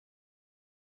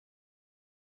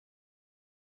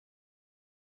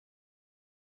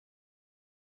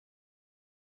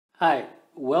Hi,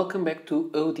 welcome back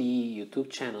to ODE YouTube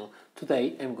channel.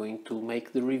 Today I'm going to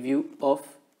make the review of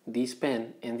this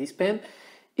pen, and this pen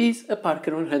is a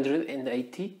Parker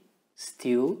 180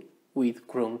 steel with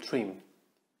chrome trim.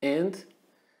 And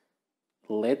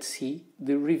let's see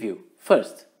the review.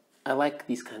 First, I like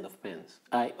these kind of pens.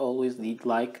 I always did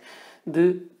like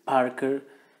the Parker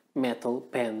metal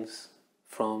pens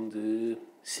from the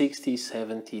 60s,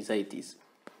 70s, 80s.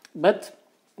 But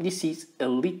this is a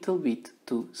little bit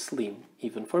too slim,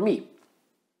 even for me.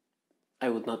 I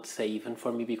would not say even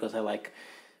for me because I like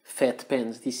fat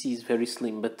pens. This is very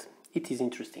slim, but it is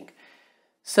interesting.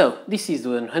 So, this is the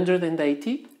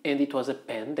 180, and it was a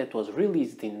pen that was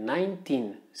released in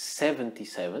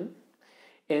 1977,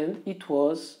 and it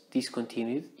was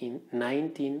discontinued in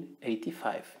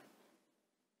 1985.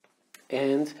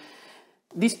 And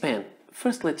this pen,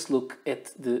 first let's look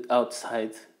at the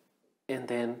outside, and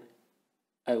then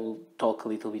I will talk a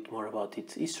little bit more about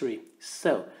its history.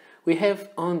 So, we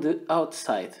have on the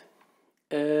outside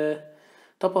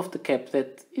top of the cap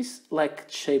that is like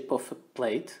the shape of a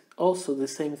plate, also the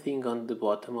same thing on the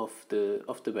bottom of the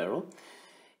barrel.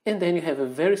 And then you have a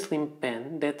very slim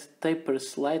pen that tapers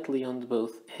slightly on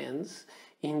both hands.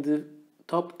 In the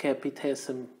top cap it has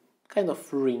some kind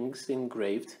of rings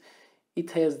engraved.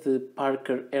 It has the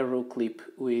Parker arrow clip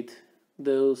with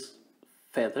those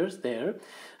feathers there.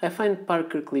 I find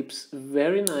Parker clips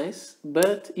very nice,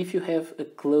 but if you have a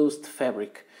closed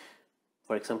fabric,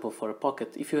 for example for a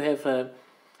pocket, if you have a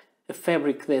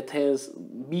fabric that has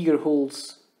bigger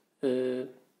holes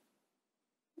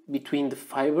between the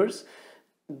fibers,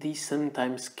 this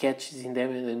sometimes catches in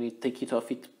them, and then you take it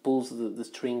off, it pulls the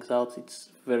strings out. It's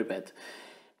very bad.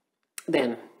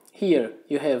 Then here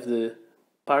you have the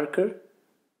Parker,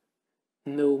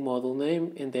 no model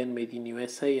name, and then made in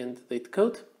USA and date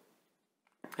code.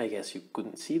 I guess you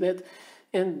couldn't see that,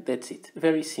 and that's it.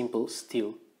 Very simple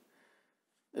steel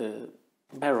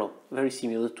barrel, very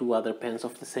similar to other pens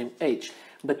of the same age.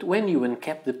 But when you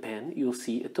uncap the pen, you'll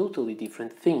see a totally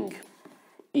different thing.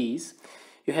 You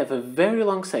have a very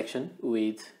long section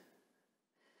with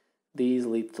these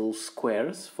little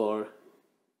squares for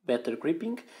better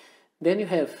gripping. Then you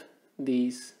have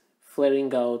these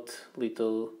flaring out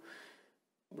little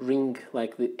ring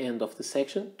like the end of the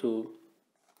section to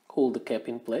hold the cap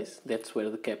in place. That's where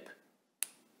the cap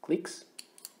clicks.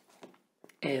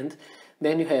 And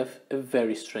then you have a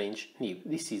very strange nib.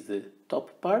 This is the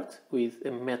top part with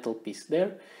a metal piece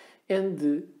there, and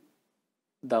the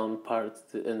down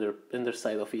part, the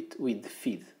underside of it, with the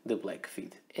feed, the black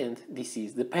feed. And this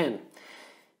is the pen.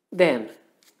 Then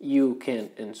you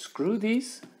can unscrew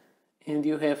this, and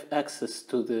you have access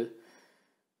to the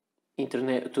to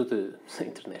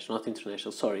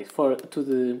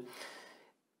the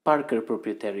Parker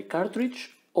proprietary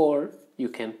cartridge, or you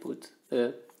can put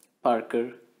a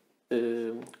Parker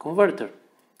converter.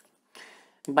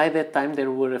 By that time there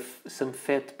were some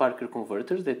fat Parker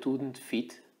converters that wouldn't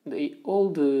fit.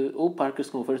 All Parker's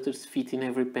converters fit in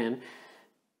every pen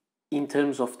in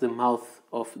terms of the mouth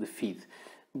of the feed,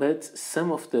 but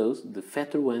some of those, the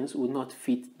fatter ones, would not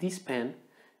fit this pen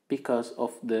because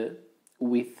of the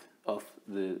width of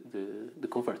the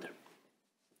converter.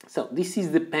 So this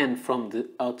is the pen from the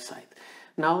outside.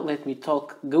 Now let me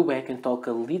go back and talk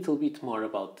a little bit more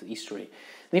about the history.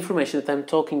 The information that I'm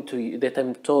talking to you, that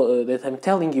I'm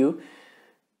telling you,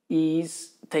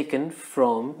 is taken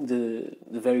from the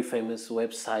very famous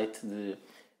website, the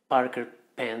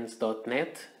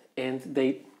parkerpens.net, and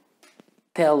they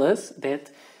tell us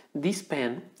that this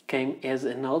pen came as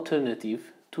an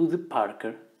alternative to the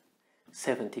Parker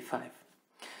 75.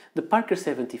 The Parker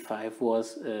 75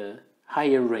 was a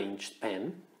higher ranged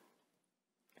pen,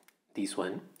 this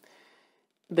one,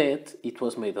 that it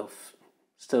was made of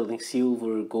sterling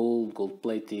silver, gold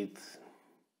plated,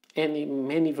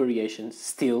 many variations,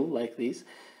 steel like this,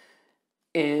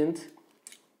 and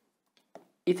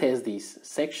it has this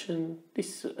section.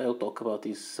 I'll talk about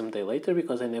this someday later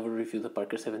because I never reviewed the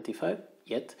Parker 75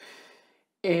 yet.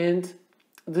 And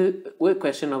the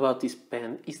question about this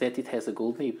pen is that it has a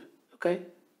gold nib. Okay,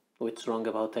 what's wrong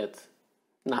about that?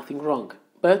 Nothing wrong.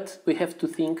 But we have to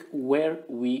think where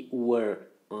we were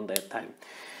on that time.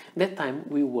 That time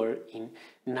we were in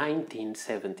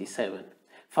 1977.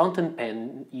 Fountain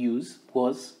pen use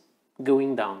was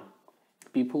going down.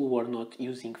 People were not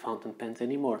using fountain pens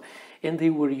anymore, and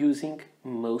they were using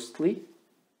mostly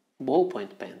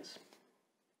ballpoint pens.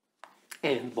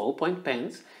 And ballpoint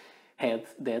pens had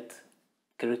that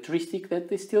characteristic that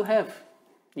they still have.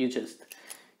 You just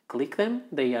click them,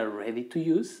 they are ready to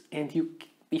use, and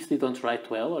if they don't write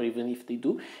well, or even if they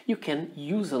do, you can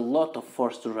use a lot of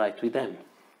force to write with them.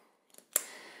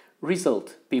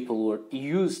 Result, people were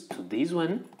used to this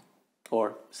one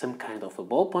or some kind of a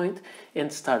ballpoint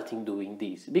and starting doing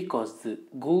this. Because the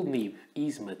gold nib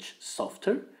is much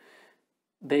softer,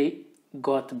 they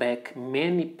got back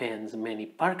many pens, many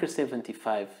Parker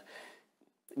 75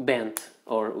 bent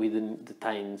or with the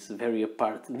tines very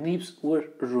apart, nibs were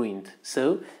ruined.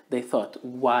 So they thought,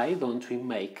 why don't we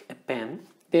make a pen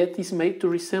that is made to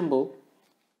resemble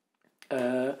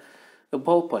a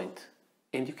ballpoint?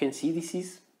 And you can see this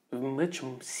is much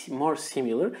more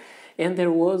similar, and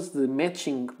there was the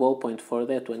matching ballpoint for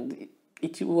that one.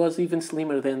 It was even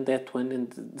slimmer than that one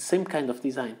and the same kind of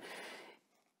design.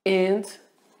 And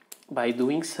by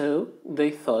doing so,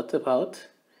 they thought about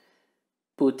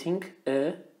putting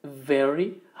a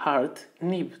very hard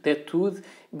nib that would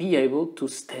be able to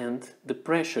stand the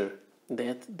pressure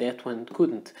that one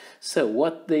couldn't. So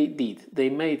what they did, they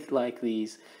made like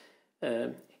these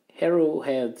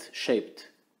arrowhead shaped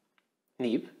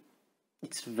nib.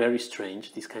 It's very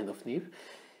strange, this kind of nib,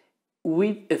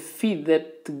 with a feed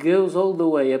that goes all the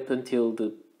way up until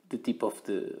the tip of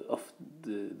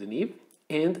the nib,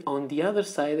 and on the other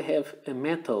side have a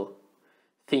metal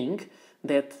thing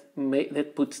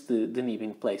that puts the nib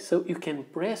in place. So you can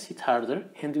press it harder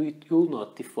and it will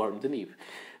not deform the nib.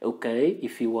 Okay,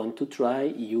 if you want to try,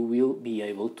 you will be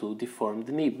able to deform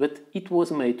the nib, but it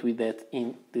was made with that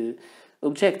in the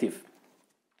objective.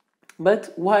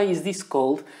 But why is this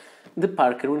called the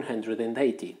Parker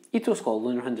 180? It was called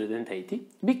 180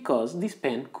 because this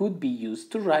pen could be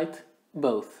used to write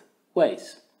both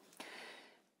ways,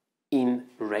 in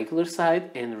regular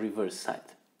side and reverse side.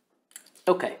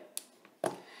 Okay,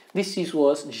 this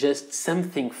was just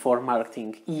something for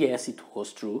marketing. Yes, it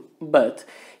was true, but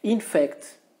in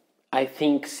fact, I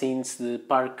think since the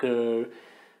Parker,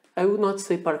 I would not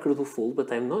say Parker Dufold,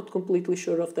 but I'm not completely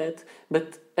sure of that,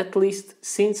 but at least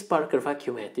since Parker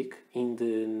Vacuumatic in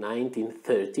the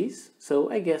 1930s,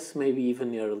 so I guess maybe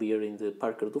even earlier in the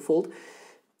Parker Dufold,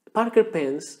 Parker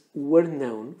pens were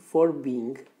known for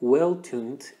being well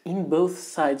tuned in both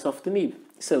sides of the nib.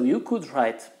 So you could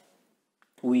write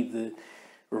with the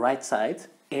right side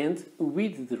and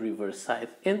with the reverse side,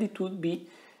 and it would be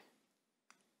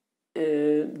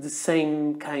the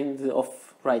same kind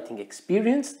of writing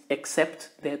experience, except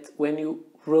that when you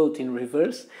wrote in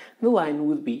reverse, the line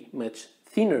would be much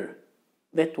thinner.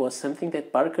 That was something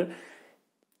that Parker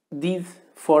did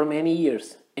for many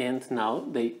years, and now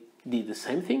they did the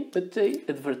same thing, but they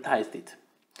advertised it.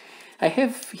 I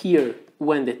have here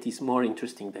one that is more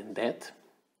interesting than that,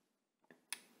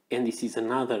 and this is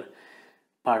another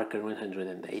Parker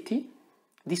 180.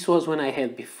 This was one I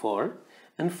had before.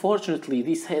 Unfortunately,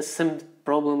 this has some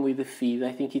problem with the feed.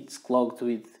 I think it's clogged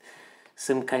with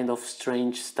some kind of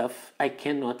strange stuff. I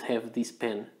cannot have this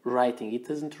pen writing. It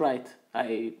doesn't write.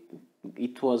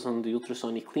 It was on the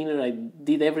ultrasonic cleaner. I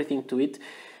did everything to it.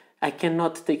 I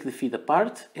cannot take the feed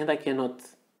apart and I cannot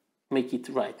make it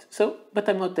write. So, but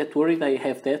I'm not that worried. I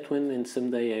have that one and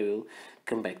someday I will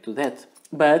come back to that.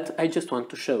 But I just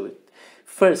want to show it.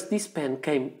 First, this pen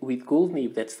came with gold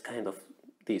nib. That's kind of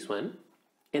this one.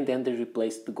 And then they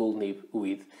replaced the gold nib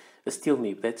with a steel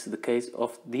nib. That's the case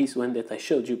of this one that I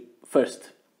showed you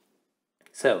first.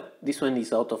 So this one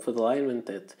is out of alignment,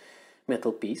 that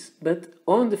metal piece, but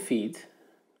on the feed,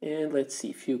 and let's see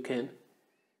if you can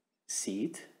see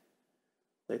it.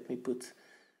 Let me put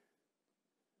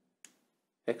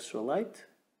extra light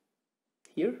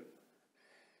here.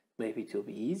 Maybe it will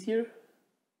be easier.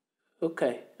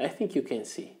 Okay, I think you can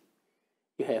see.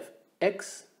 You have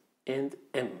X and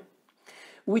M,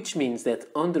 which means that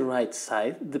on the right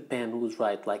side the pen would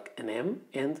write like an M,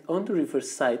 and on the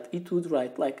reverse side it would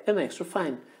write like an extra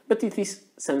fine. But it is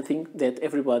something that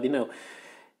everybody knows.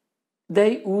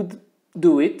 They would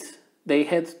do it. They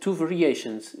had two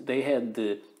variations. They had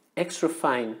the extra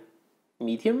fine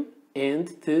medium and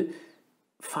the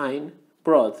fine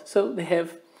broad. So they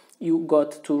have, you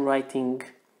got to writing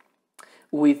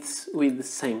with the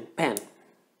same pen.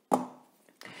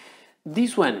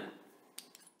 This one,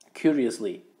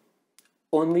 curiously,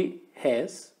 only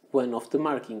has one of the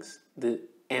markings, the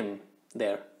M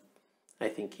there. I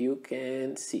think you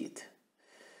can see it.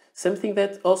 Something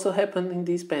that also happened in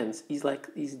these pens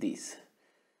is this.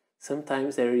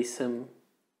 Sometimes there is some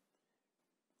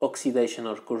oxidation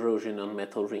or corrosion on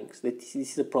metal rings. This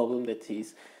is a problem that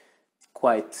is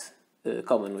quite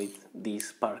common with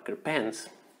these Parker pens.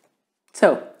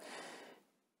 So,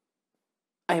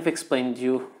 I have explained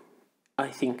you, I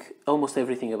think, almost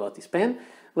everything about this pen.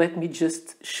 Let me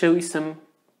just show you some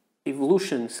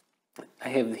evolutions. I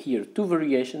have here two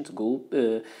variations, gold,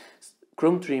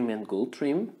 chrome trim and gold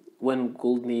trim, one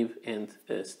gold nib and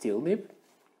a steel nib.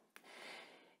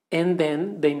 And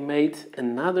then they made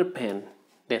another pen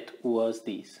that was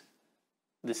this.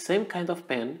 The same kind of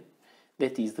pen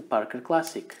that is the Parker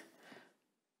Classic.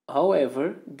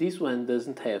 However, this one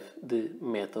doesn't have the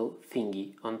metal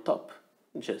thingy on top,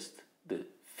 just the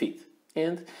feet.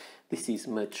 And this is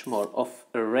much more of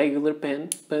a regular pen,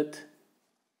 but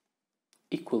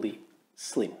equally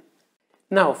slim.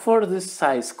 Now for the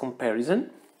size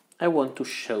comparison, I want to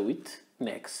show it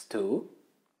next to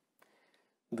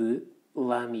the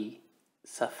Lamy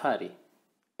Safari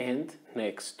and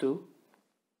next to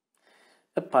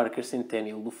a Parker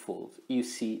Centennial Dufold. You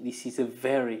see, this is a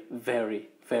very, very,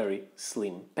 very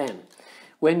slim pen.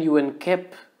 When you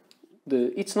uncap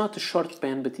it's not a short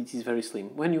pen, but it is very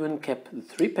slim. When you uncap the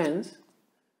three pens,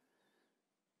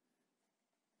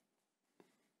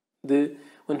 the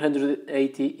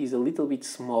 180 is a little bit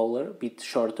smaller, a bit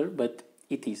shorter, but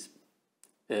it is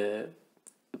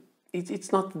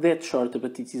it's not that shorter,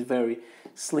 but it is very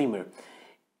slimmer.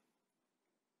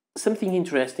 Something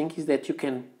interesting is that you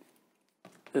can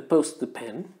post the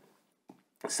pen.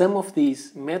 Some of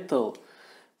these metal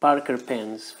Parker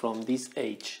pens from this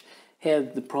age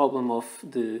had the problem of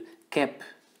the cap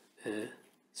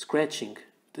scratching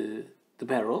the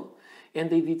barrel, and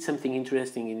they did something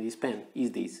interesting in this pen.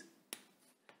 Is this: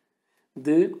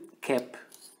 the cap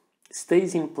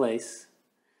stays in place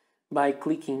by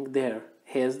clicking there.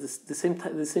 Has the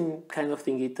same kind of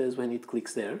thing it does when it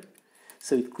clicks there.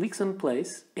 So it clicks on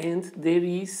place, and there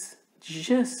is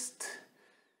just,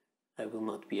 I will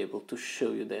not be able to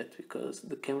show you that because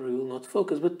the camera will not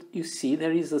focus, but you see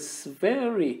there is a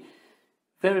very,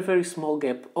 very, very small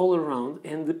gap all around,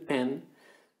 and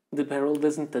the barrel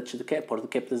doesn't touch the cap, or the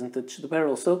cap doesn't touch the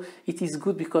barrel. So it is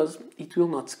good because it will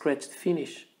not scratch the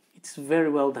finish. It's very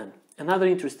well done. Another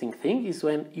interesting thing is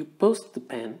when you post the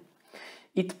pen,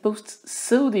 it posts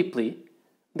so deeply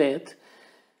that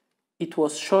it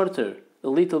was shorter a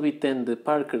little bit than the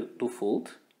Parker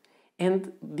Dufold,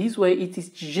 and this way it is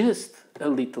just a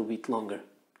little bit longer.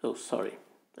 Oh, sorry,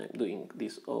 I'm doing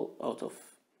this all out of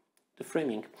the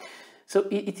framing. So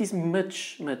it is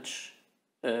much,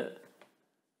 it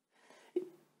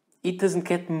doesn't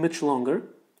get much longer,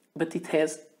 but it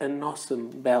has an awesome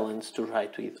balance to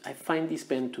write with. I find this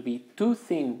pen to be too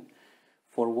thin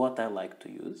for what I like to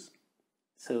use.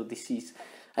 So this is,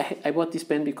 I bought this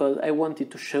pen because I wanted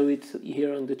to show it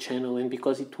here on the channel, and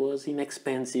because it was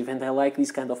inexpensive, and I like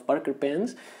this kind of Parker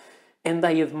pens, and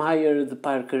I admire the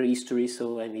Parker history,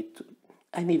 so I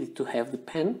needed to have the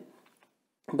pen,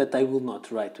 but I will not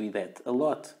write with that a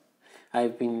lot.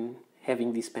 I've been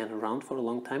having this pen around for a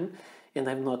long time, and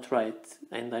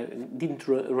I didn't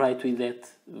write with that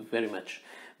very much.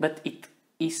 But it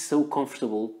is so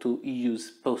comfortable to use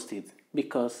posted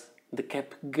because the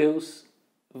cap goes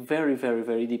very, very,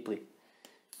 very deeply.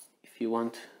 If you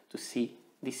want to see,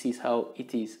 this is how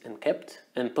it is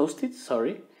unposted,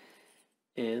 sorry.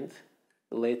 And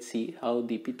let's see how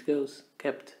deep it goes,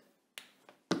 kept,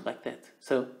 like that.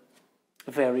 So,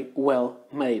 very well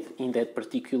made in that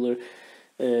particular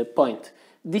point.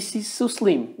 This is so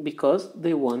slim because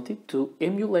they wanted to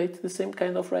emulate the same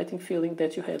kind of writing feeling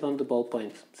that you had on the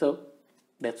ballpoint. So,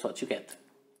 that's what you get.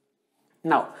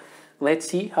 Now, let's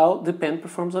see how the pen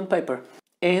performs on paper.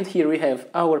 And here we have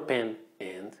our pen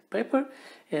and paper,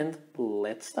 and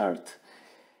let's start.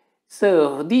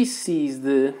 So this is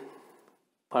the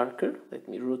Parker, let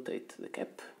me rotate the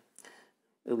cap,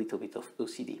 a little bit of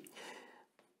OCD.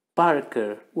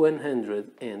 Parker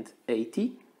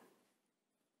 180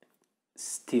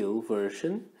 steel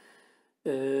version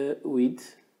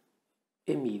with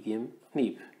a medium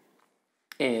nib.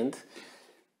 And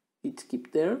it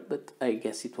skipped there, but I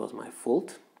guess it was my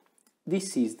fault.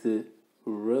 This is the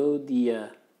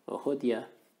Rhodia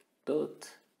dot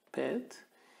pad,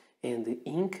 and the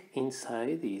ink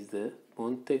inside is the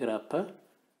Montegrappa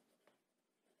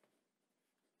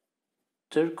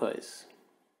turquoise.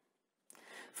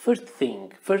 First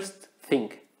thing,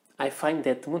 I find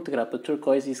that Montegrappa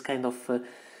turquoise is kind of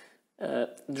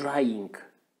dry ink.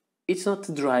 It's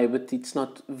not dry, but it's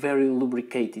not very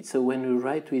lubricated, so when you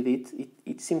write with it,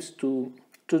 it seems to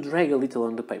drag a little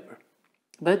on the paper.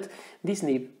 But this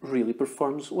nib really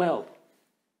performs well.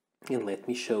 And let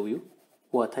me show you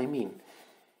what I mean.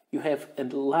 You have a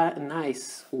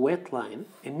nice wet line,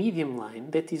 a medium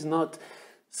line that is not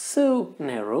so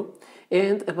narrow,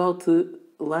 and about the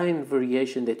line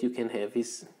variation that you can have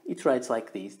is, it writes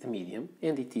like this, the medium,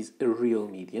 and it is a real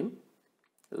medium.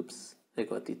 Oops, I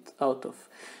got it out of...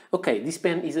 Okay, this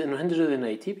pen is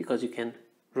 180 because you can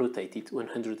rotate it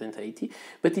 180,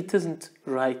 but it doesn't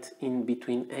write in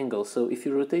between angles. So if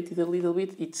you rotate it a little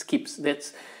bit, it skips.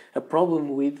 That's a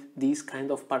problem with these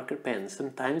kind of Parker pens.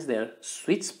 Sometimes their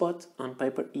sweet spot on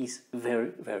paper is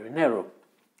very, very narrow.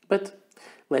 But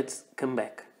let's come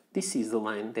back. This is the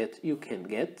line that you can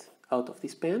get out of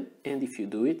this pen, and if you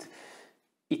do it,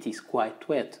 it is quite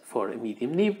wet for a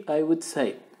medium nib, I would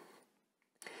say.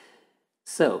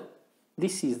 So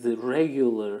this is the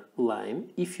regular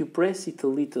line. If you press it a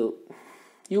little,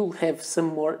 you'll have some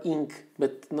more ink,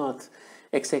 but not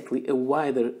exactly a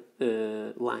wider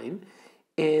line.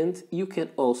 And you can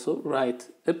also write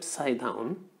upside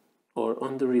down or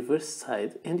on the reverse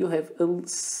side, and you'll have a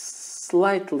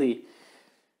slightly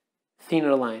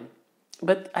thinner line.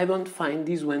 But I don't find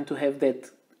this one to have that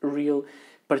real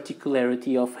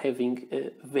particularity of having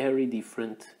a very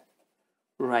different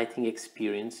writing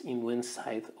experience in one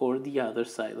side or the other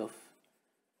side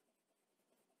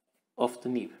of the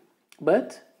nib.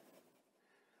 But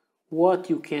what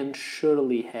you can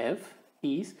surely have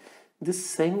is the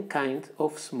same kind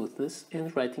of smoothness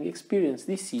and writing experience.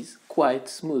 This is quite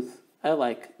smooth. I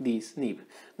like this nib.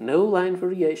 No line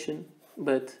variation,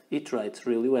 but it writes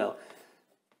really well.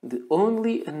 The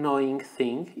only annoying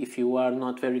thing, if you are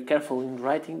not very careful in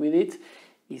writing with it,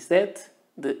 is that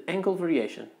the angle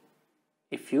variation.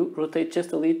 If you rotate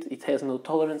just a little, it has no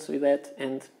tolerance with that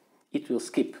and it will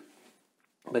skip.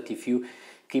 But if you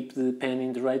keep the pen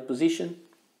in the right position,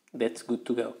 that's good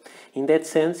to go. In that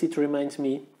sense, it reminds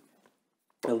me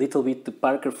a little bit the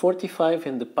Parker 45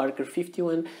 and the Parker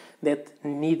 51 that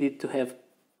needed to have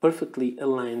perfectly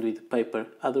aligned with the paper.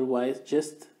 Otherwise,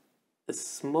 just a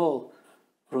small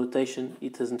rotation,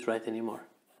 it doesn't write anymore.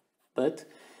 But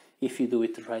if you do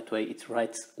it the right way, it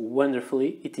writes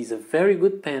wonderfully. It is a very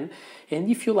good pen, and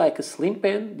if you like a slim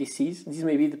pen, this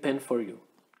may be the pen for you.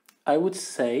 I would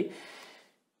say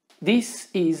this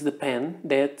is the pen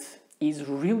that is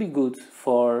really good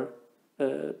for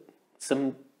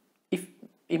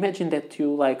imagine that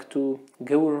you like to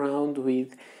go around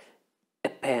with a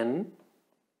pen.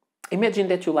 Imagine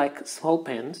that you like small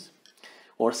pens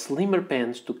or slimmer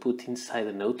pens to put inside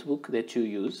a notebook that you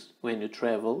use when you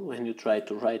travel, when you try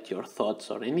to write your thoughts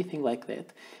or anything like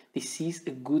that. This is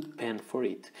a good pen for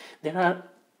it. There are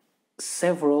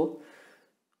several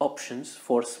options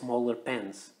for smaller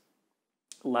pens,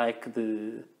 like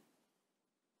the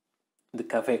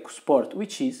Kaweco Sport,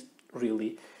 which is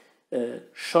really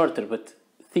shorter but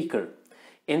thicker.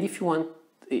 And if you want,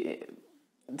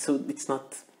 so it's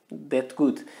not that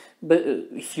good. But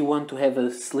if you want to have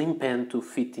a slim pen to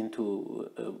fit into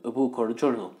a book or a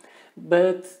journal,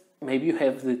 but maybe you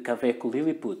have the Kaweco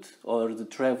Lilliput or the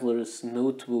Traveler's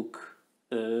Notebook,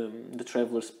 the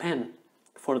Traveler's Pen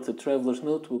for the Traveler's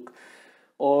Notebook,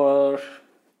 or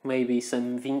maybe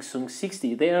some Wing Sung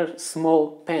 60. They are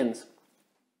small pens,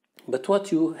 but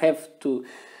what you have to,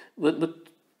 but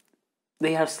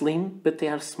they are slim, but they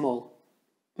are small.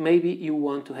 Maybe you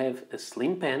want to have a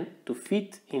slim pen to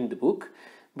fit in the book,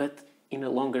 but in a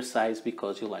longer size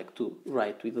because you like to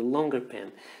write with a longer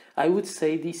pen. I would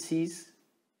say this is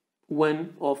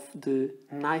one of the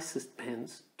nicest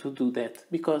pens to do that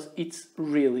because it's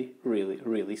really, really,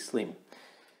 really slim.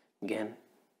 Again,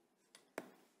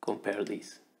 compare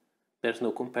these. There's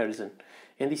no comparison.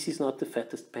 And this is not the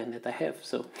fattest pen that I have,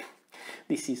 so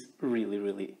this is really,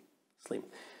 really slim.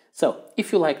 So,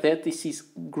 if you like that, this is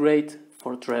great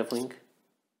for traveling.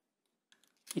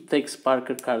 It takes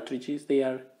Parker cartridges. They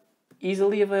are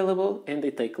easily available and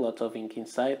they take a lot of ink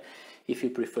inside. If you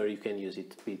prefer, you can use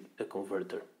it with a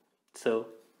converter. So,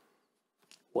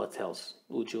 what else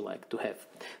would you like to have?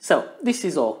 So, this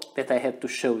is all that I had to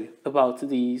show you about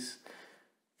these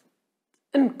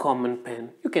uncommon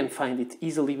pen. You can find it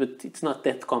easily, but it's not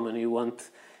that common. You won't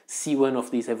see one of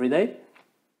these every day.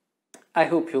 I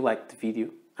hope you liked the video.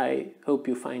 I hope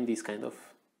you find these kind of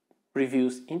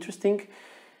reviews interesting.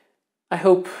 I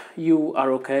hope you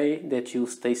are okay, that you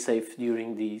stay safe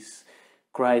during this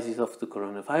crisis of the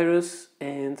coronavirus,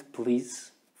 and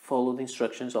please follow the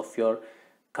instructions of your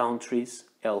country's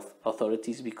health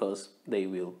authorities because they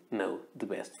will know the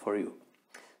best for you.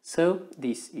 So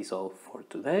this is all for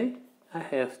today. I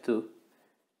have to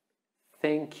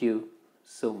thank you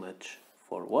so much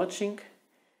for watching,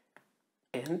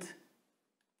 and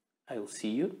I will see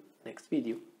you next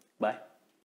video. Bye.